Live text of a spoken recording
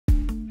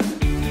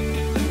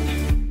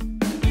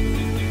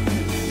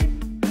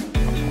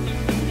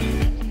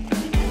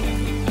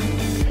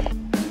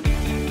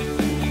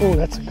Oh,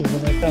 that's a good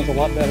one. That sounds a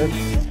lot better.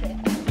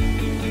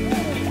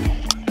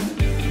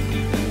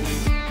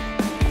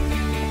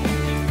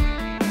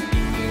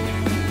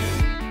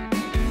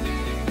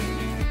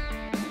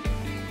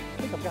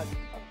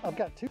 I've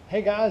got two.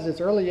 Hey guys,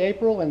 it's early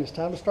April and it's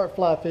time to start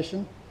fly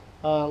fishing.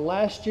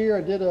 Last year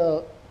I did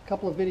a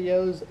couple of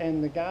videos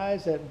and the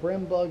guys at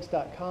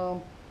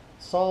breambugs.com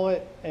saw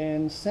it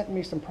and sent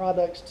me some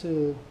products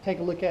to take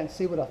a look at and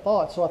see what I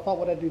thought. So I thought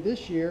what I'd do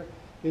this year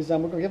is we're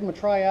going to give them a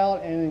try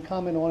out and then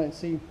comment on it and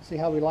see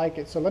how we like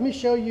it. So let me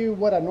show you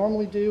what I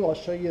normally do. I'll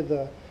show you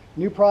the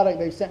new product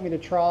they sent me to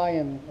try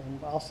and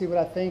I'll see what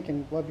I think,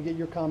 and love to get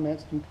your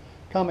comments. And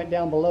comment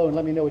down below and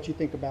let me know what you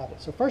think about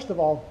it. So first of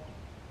all,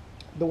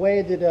 the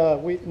way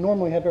that we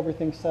normally have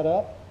everything set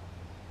up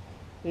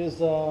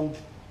is, of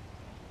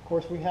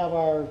course, we have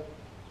our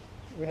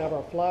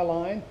fly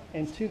line,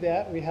 and to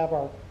that we have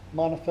our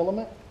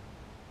monofilament.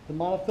 The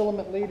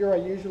monofilament leader I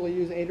usually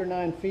use 8 or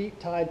 9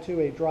 feet tied to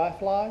a dry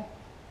fly,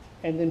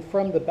 and then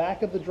from the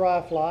back of the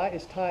dry fly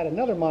is tied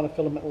another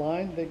monofilament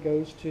line that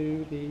goes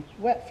to the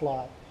wet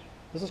fly.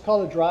 This is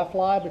called a dry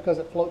fly because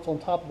it floats on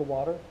top of the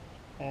water,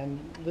 and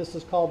this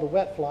is called the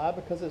wet fly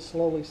because it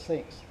slowly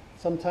sinks.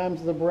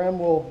 Sometimes the brim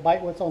will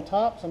bite what's on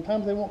top.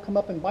 Sometimes they won't come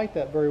up and bite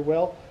that very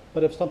well,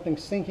 but if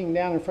something's sinking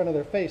down in front of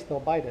their face, they'll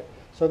bite it.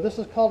 So this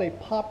is called a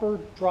popper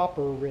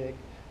dropper rig.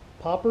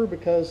 Popper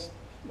because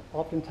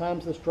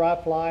oftentimes this dry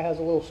fly has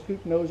a little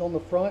scoop nose on the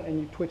front and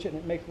you twitch it and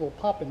it makes a little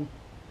popping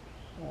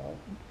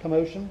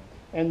commotion.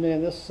 And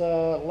then this,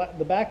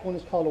 the back one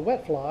is called a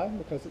wet fly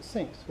because it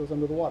sinks, goes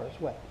under the water, it's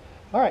wet.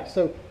 All right,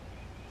 so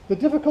the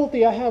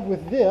difficulty I have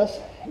with this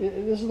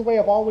is the way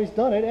I've always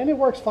done it, and it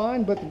works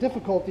fine, but the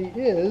difficulty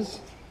is,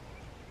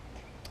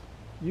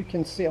 you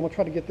can see, I'm going to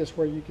try to get this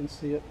where you can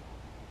see it.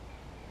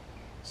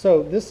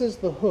 So this is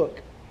the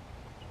hook,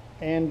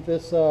 and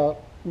this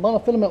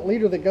monofilament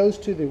leader that goes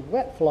to the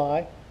wet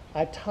fly,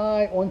 I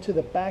tie onto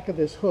the back of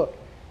this hook,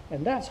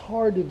 and that's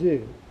hard to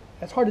do.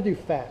 That's hard to do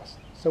fast.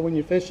 So when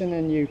you're fishing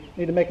and you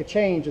need to make a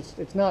change,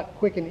 it's not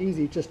quick and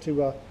easy just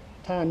to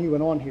tie a new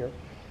one on here.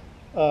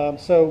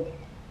 So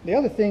the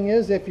other thing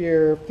is, if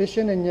you're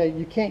fishing and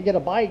you can't get a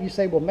bite, you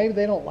say, well, maybe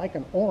they don't like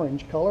an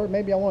orange color.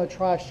 Maybe I want to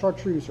try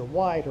chartreuse or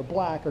white or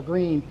black or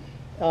green.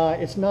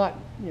 It's not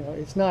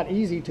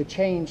easy to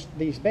change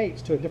these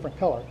baits to a different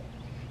color.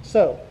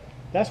 So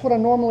that's what I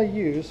normally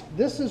use.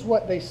 This is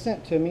what they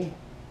sent to me.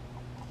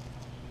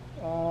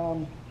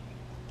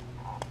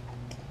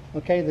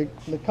 Okay,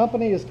 the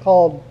company is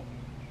called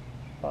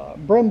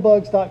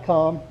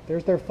breambugs.com.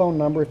 There's their phone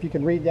number. If you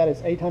can read that, it's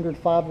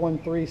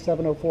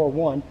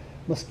 800-513-7041.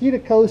 Mosquito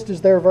Coast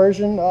is their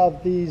version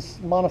of these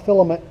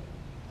monofilament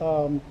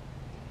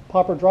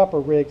popper dropper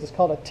rigs. It's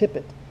called a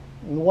Tippet.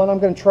 And the one I'm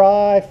going to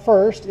try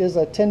first is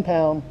a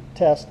 10-pound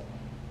test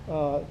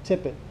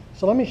Tippet.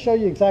 So let me show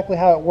you exactly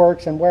how it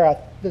works and where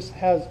this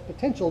has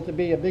potential to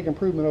be a big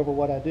improvement over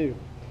what I do.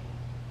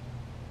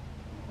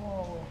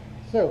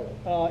 So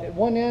at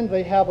one end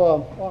they have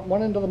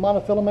one end of the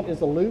monofilament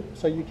is a loop,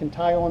 so you can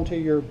tie onto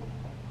your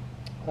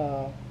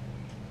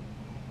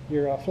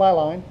fly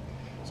line.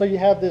 So you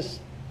have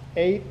this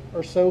 8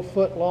 or so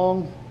foot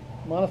long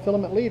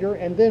monofilament leader,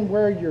 and then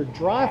where your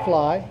dry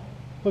fly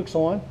hooks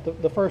on,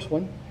 the first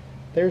one,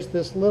 there's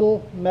this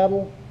little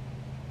metal,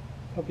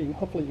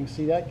 hopefully you can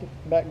see that, get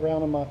the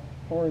background of my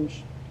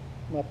orange,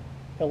 my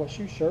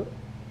LSU shirt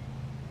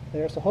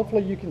there, so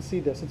hopefully you can see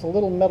this. It's a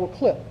little metal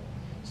clip,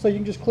 so you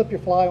can just clip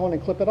your fly on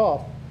and clip it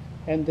off,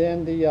 and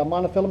then the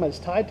monofilament is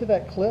tied to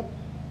that clip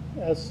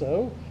as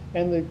so,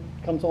 and it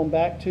comes on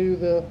back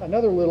to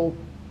another little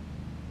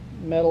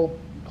metal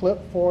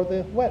clip for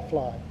the wet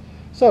fly.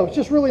 So it's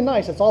just really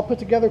nice. It's all put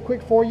together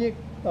quick for you,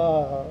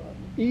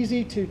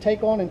 easy to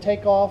take on and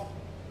take off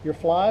your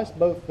flies,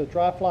 both the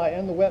dry fly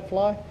and the wet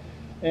fly,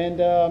 and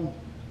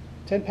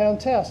 10-pound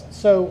test.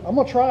 So I'm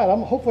going to try it.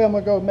 Hopefully I'm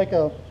going to go make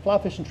a fly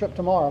fishing trip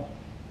tomorrow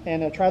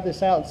and try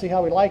this out and see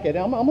how we like it.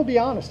 And I'm going to be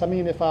honest. I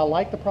mean, if I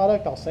like the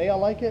product, I'll say I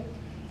like it.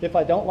 If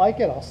I don't like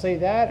it, I'll say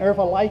that. Or if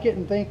I like it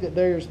and think that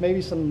there's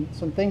maybe some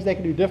things they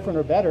can do different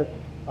or better,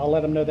 I'll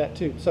let them know that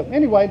too. So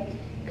anyway,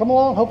 come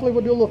along. Hopefully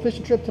we'll do a little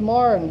fishing trip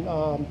tomorrow, and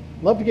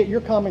love to get your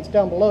comments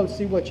down below,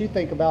 see what you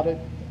think about it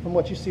from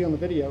what you see on the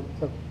video.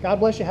 So God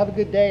bless you. Have a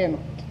good day, and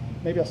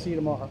maybe I'll see you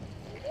tomorrow.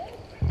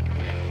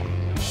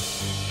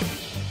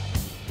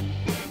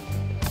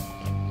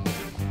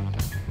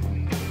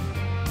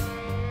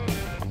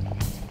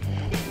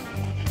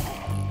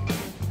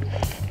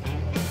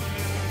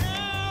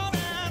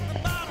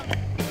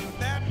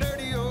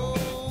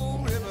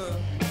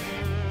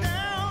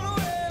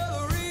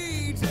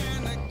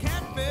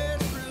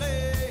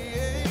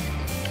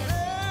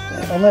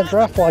 On that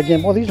dry fly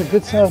again. Boy, these are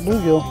good sized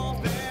bluegill.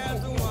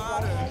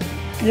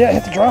 Yeah,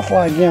 hit the dry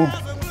fly again.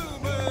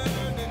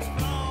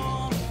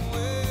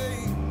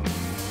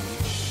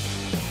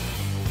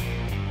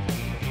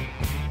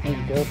 There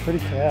you go, pretty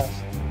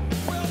fast.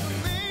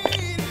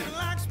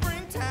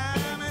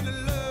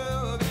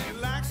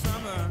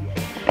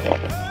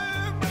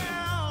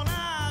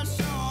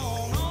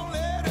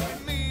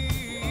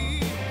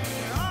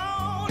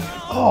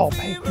 Oh,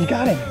 babe, you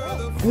got him.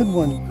 Good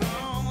one.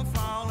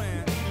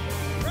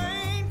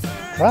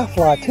 Dry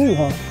fly too,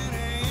 huh?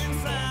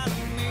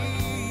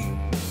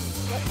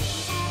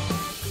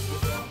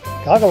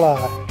 Goggle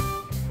eye.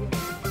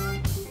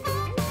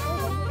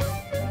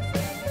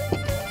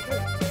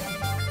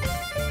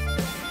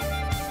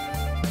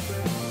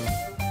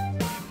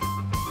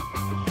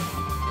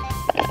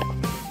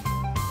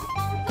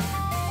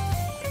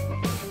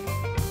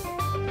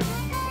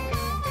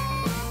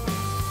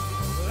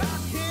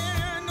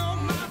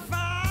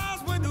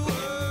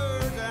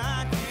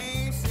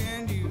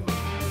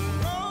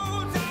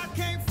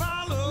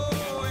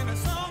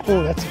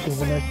 Oh, that's a good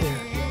one right there.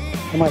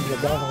 That might be a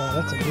goggle eye.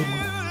 That's a good one.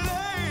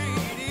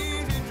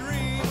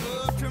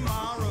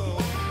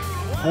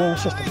 Oh,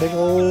 it's just a big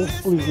old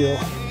bluegill.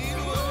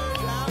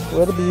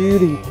 What a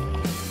beauty.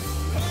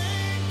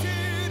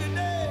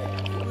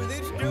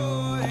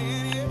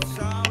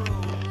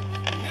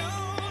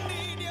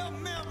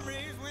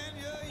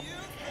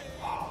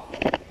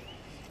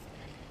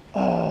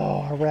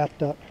 Oh, I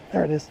wrapped up.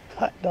 There it is.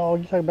 Hot dog.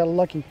 You talk about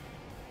lucky.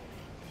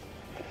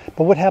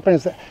 But what happened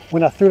is that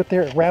when I threw it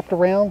there, it wrapped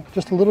around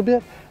just a little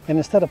bit, and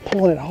instead of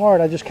pulling it hard,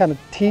 I just kind of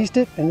teased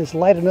it, and it's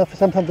light enough.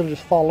 Sometimes it'll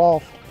just fall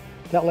off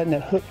without letting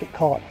that hook get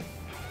caught.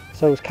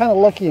 So it's kind of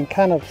lucky and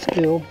kind of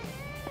skill.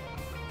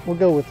 We'll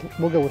go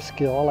with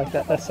skill. I like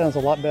that. That sounds a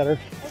lot better.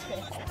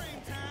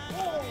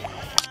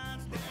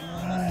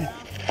 All right.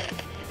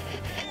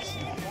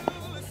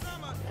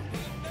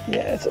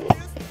 Yeah, it's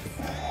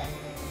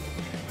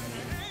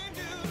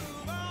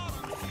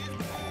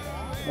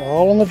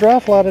all on the dry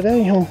fly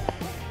today, huh?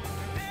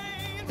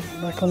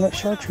 Back on that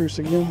chartreuse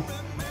again. All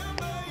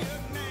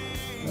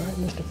right,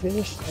 Mr.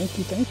 Fish. Thank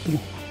you, thank you.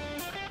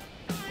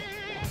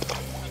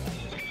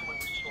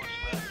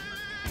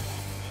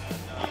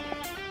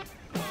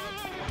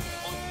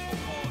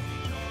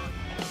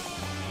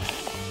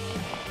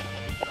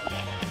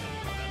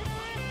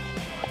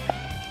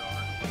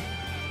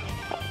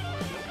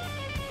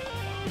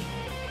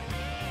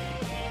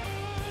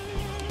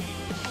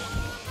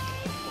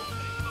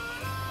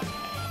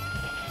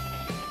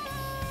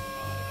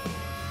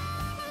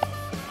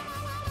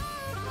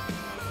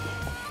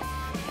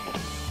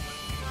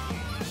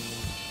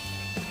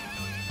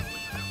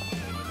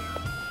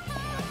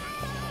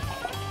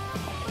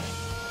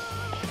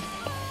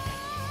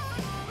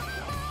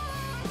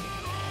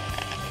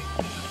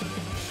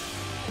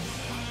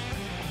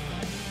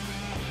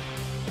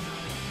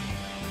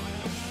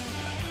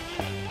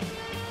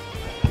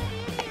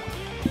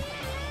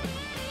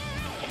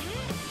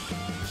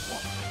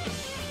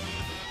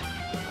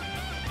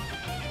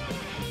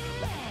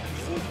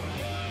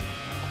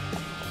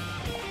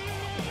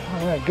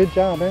 All right, good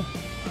job, man.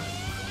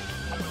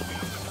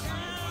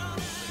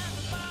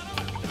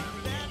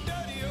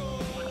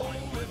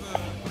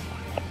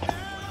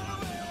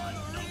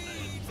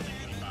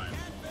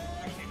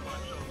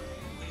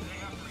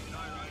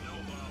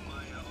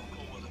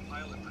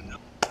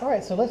 All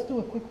right, so let's do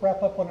a quick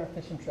wrap up on our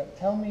fishing trip.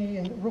 Tell me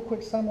in real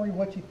quick summary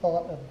what you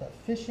thought of the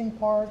fishing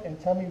part, and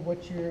tell me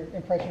what your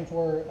impressions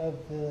were of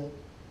the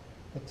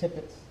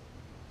tippets.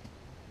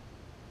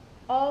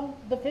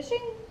 The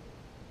fishing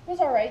was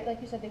all right.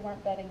 Like you said, they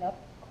weren't bedding up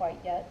quite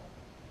yet,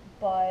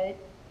 but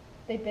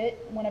they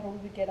bit whenever we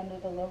would get under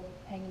the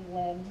low-hanging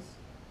limbs,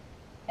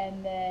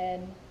 and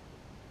then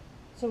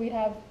so we'd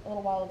have a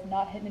little while of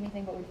not hitting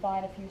anything, but we'd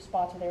find a few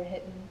spots where they were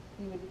hitting.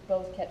 We would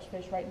both catch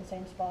fish right in the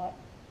same spot.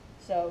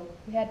 So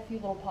we had a few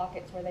little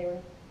pockets where they were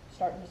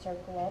starting to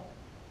circle up.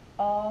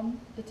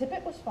 The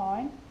tippet was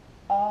fine.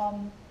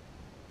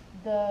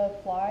 The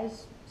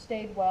flies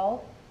stayed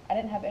well. I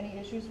didn't have any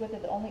issues with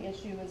it. The only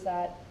issue is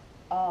that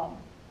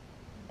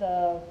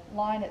the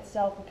line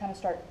itself would kind of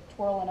start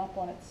twirling up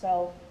on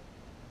itself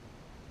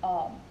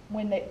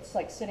when it's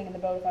like sitting in the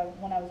boat.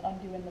 When I was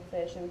undoing the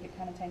fish, it would get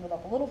kind of tangled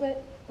up a little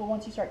bit. But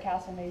once you start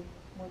casting, they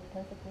work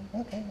perfectly.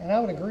 Okay, and I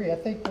would agree. I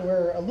think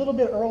we're a little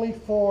bit early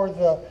for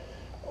the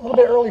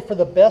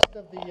best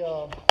of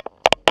the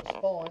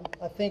spawn.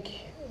 I think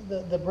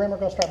the brim are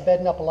going to start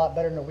bedding up a lot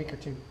better in a week or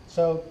two.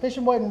 So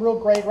fishing wasn't real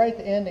great. Right at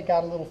the end, it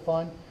got a little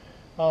fun.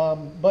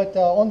 But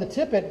on the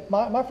tippet,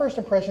 my first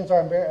impressions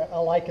are I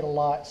like it a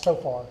lot so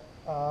far.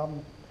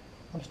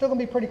 I'm still going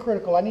to be pretty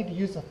critical. I need to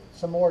use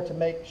some more to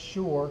make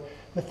sure.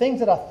 The things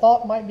that I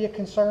thought might be a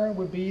concern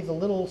would be the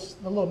little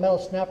metal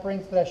snap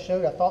rings that I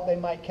showed. I thought they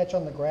might catch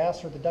on the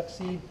grass or the duck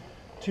seed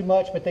too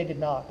much, but they did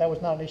not. That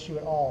was not an issue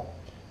at all.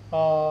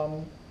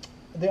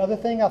 The other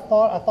thing I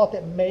thought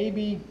that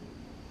maybe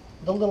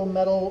the little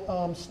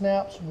metal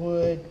snaps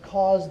would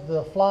cause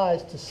the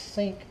flies to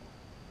sink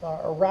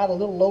or ride a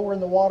little lower in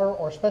the water,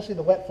 or especially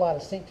the wet fly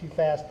to sink too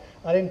fast.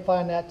 I didn't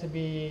find that to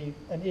be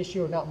an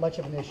issue, or not much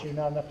of an issue,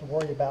 not enough to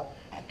worry about.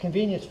 The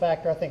convenience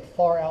factor, I think,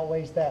 far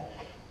outweighs that.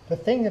 The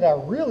thing that I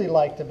really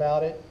liked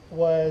about it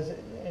was,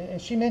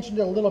 and she mentioned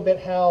it a little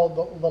bit,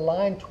 how the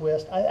line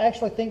twist, I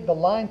actually think the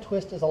line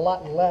twist is a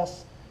lot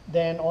less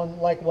than on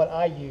like what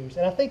I use.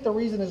 And I think the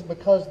reason is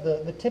because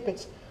the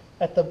tippets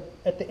at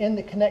the end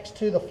that connects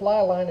to the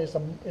fly line is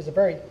a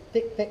very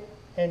thick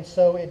and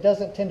so it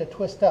doesn't tend to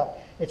twist up.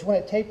 It's when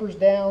it tapers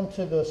down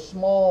to the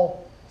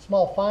small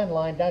fine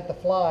line down at the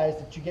flies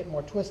that you get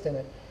more twist in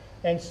it.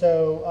 And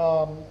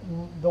so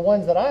the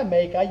ones that I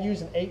make, I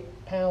use an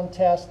 8-pound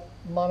test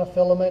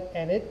monofilament,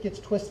 and it gets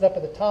twisted up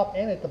at the top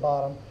and at the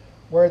bottom,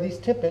 where these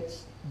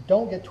tippets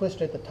don't get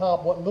twisted at the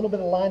top. What little bit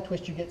of line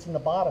twist you get's in the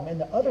bottom. And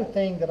the other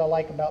thing that I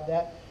like about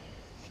that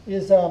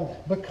is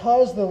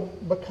because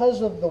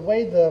of the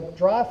way the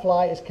dry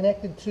fly is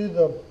connected to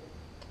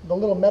the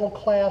little metal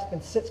clasp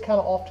and sits kind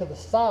of off to the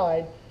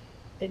side,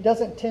 it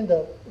doesn't tend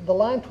to, the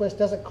line twist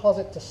doesn't cause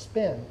it to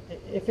spin.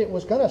 If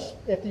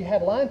you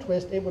had line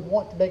twist, it would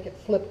want to make it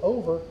flip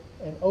over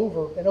and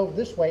over and over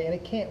this way, and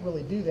it can't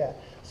really do that.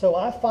 So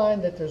I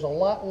find that there's a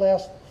lot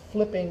less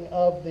flipping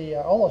of the,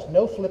 almost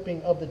no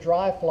flipping of the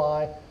dry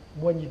fly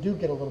when you do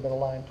get a little bit of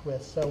line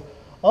twist. So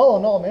all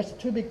in all, man, it's a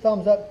 2 big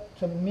thumbs up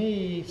to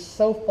me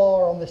so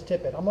far on this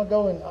tippet. I'm gonna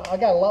go and I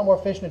got a lot more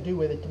fishing to do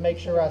with it to make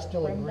sure I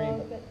still agree.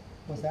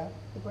 What's that?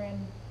 The brand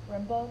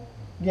Brimbug?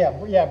 Yeah,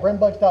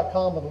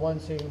 breambugs.com are the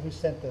ones who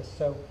sent this.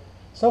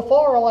 So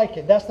far I like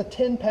it. That's the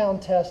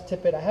 10-pound test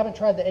tippet. I haven't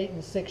tried the 8 and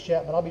the 6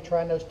 yet, but I'll be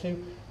trying those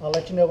too. I'll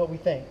let you know what we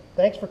think.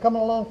 Thanks for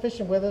coming along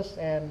fishing with us,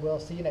 and we'll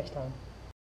see you next time.